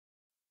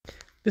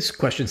This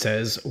question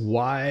says,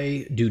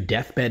 why do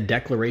deathbed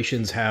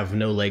declarations have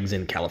no legs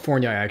in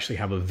California? I actually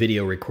have a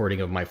video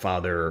recording of my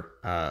father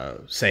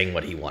saying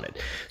what he wanted.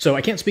 So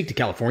I can't speak to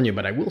California,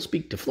 but I will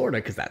speak to Florida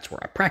because that's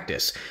where I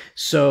practice.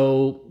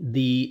 So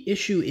the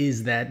issue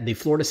is that the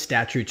Florida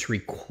statutes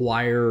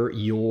require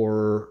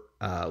your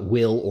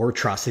will or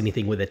trust,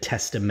 anything with a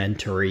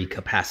testamentary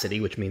capacity,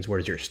 which means where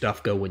does your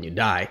stuff go when you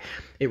die?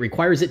 It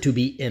requires it to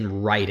be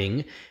in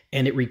writing,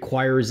 and it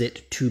requires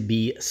it to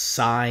be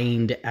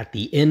signed at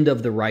the end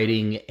of the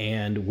writing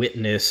and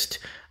witnessed,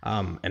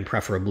 and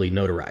preferably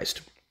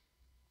notarized.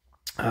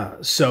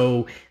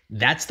 So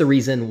that's the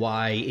reason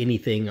why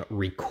anything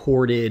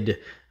recorded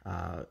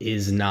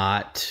is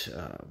not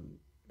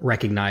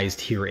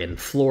recognized here in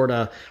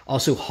Florida.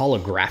 Also,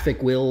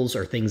 holographic wills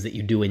or things that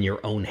you do in your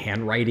own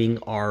handwriting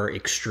are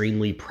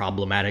extremely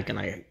problematic, and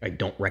I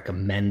don't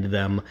recommend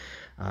them,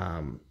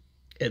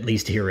 at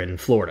least here in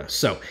Florida.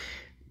 So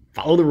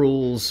follow the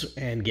rules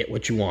and get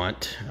what you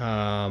want.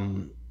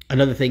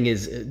 Another thing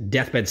is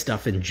deathbed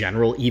stuff in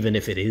general, even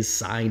if it is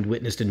signed,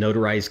 witnessed, and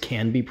notarized,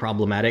 can be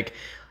problematic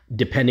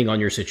depending on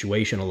your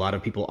situation. A lot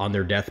of people on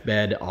their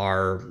deathbed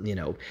are,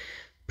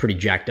 pretty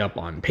jacked up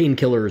on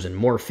painkillers and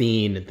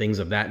morphine and things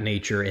of that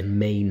nature and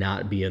may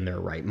not be in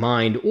their right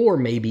mind, or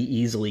may be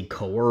easily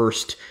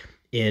coerced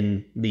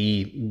in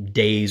the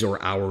days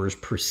or hours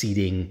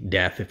preceding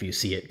death if you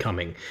see it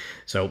coming.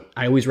 So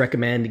I always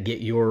recommend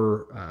get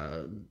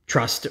your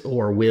trust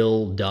or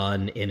will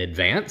done in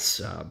advance,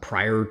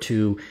 prior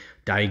to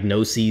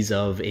diagnoses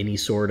of any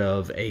sort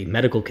of a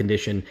medical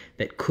condition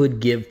that could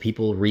give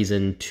people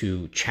reason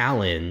to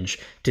challenge,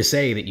 to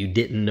say that you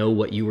didn't know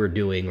what you were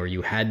doing, or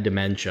you had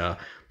dementia,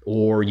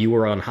 or you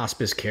were on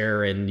hospice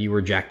care and you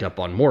were jacked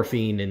up on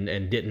morphine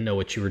and didn't know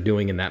what you were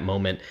doing in that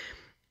moment.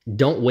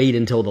 Don't wait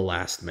until the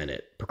last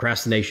minute.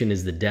 Procrastination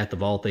is the death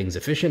of all things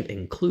efficient,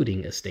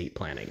 including estate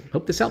planning.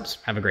 Hope this helps.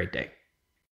 Have a great day.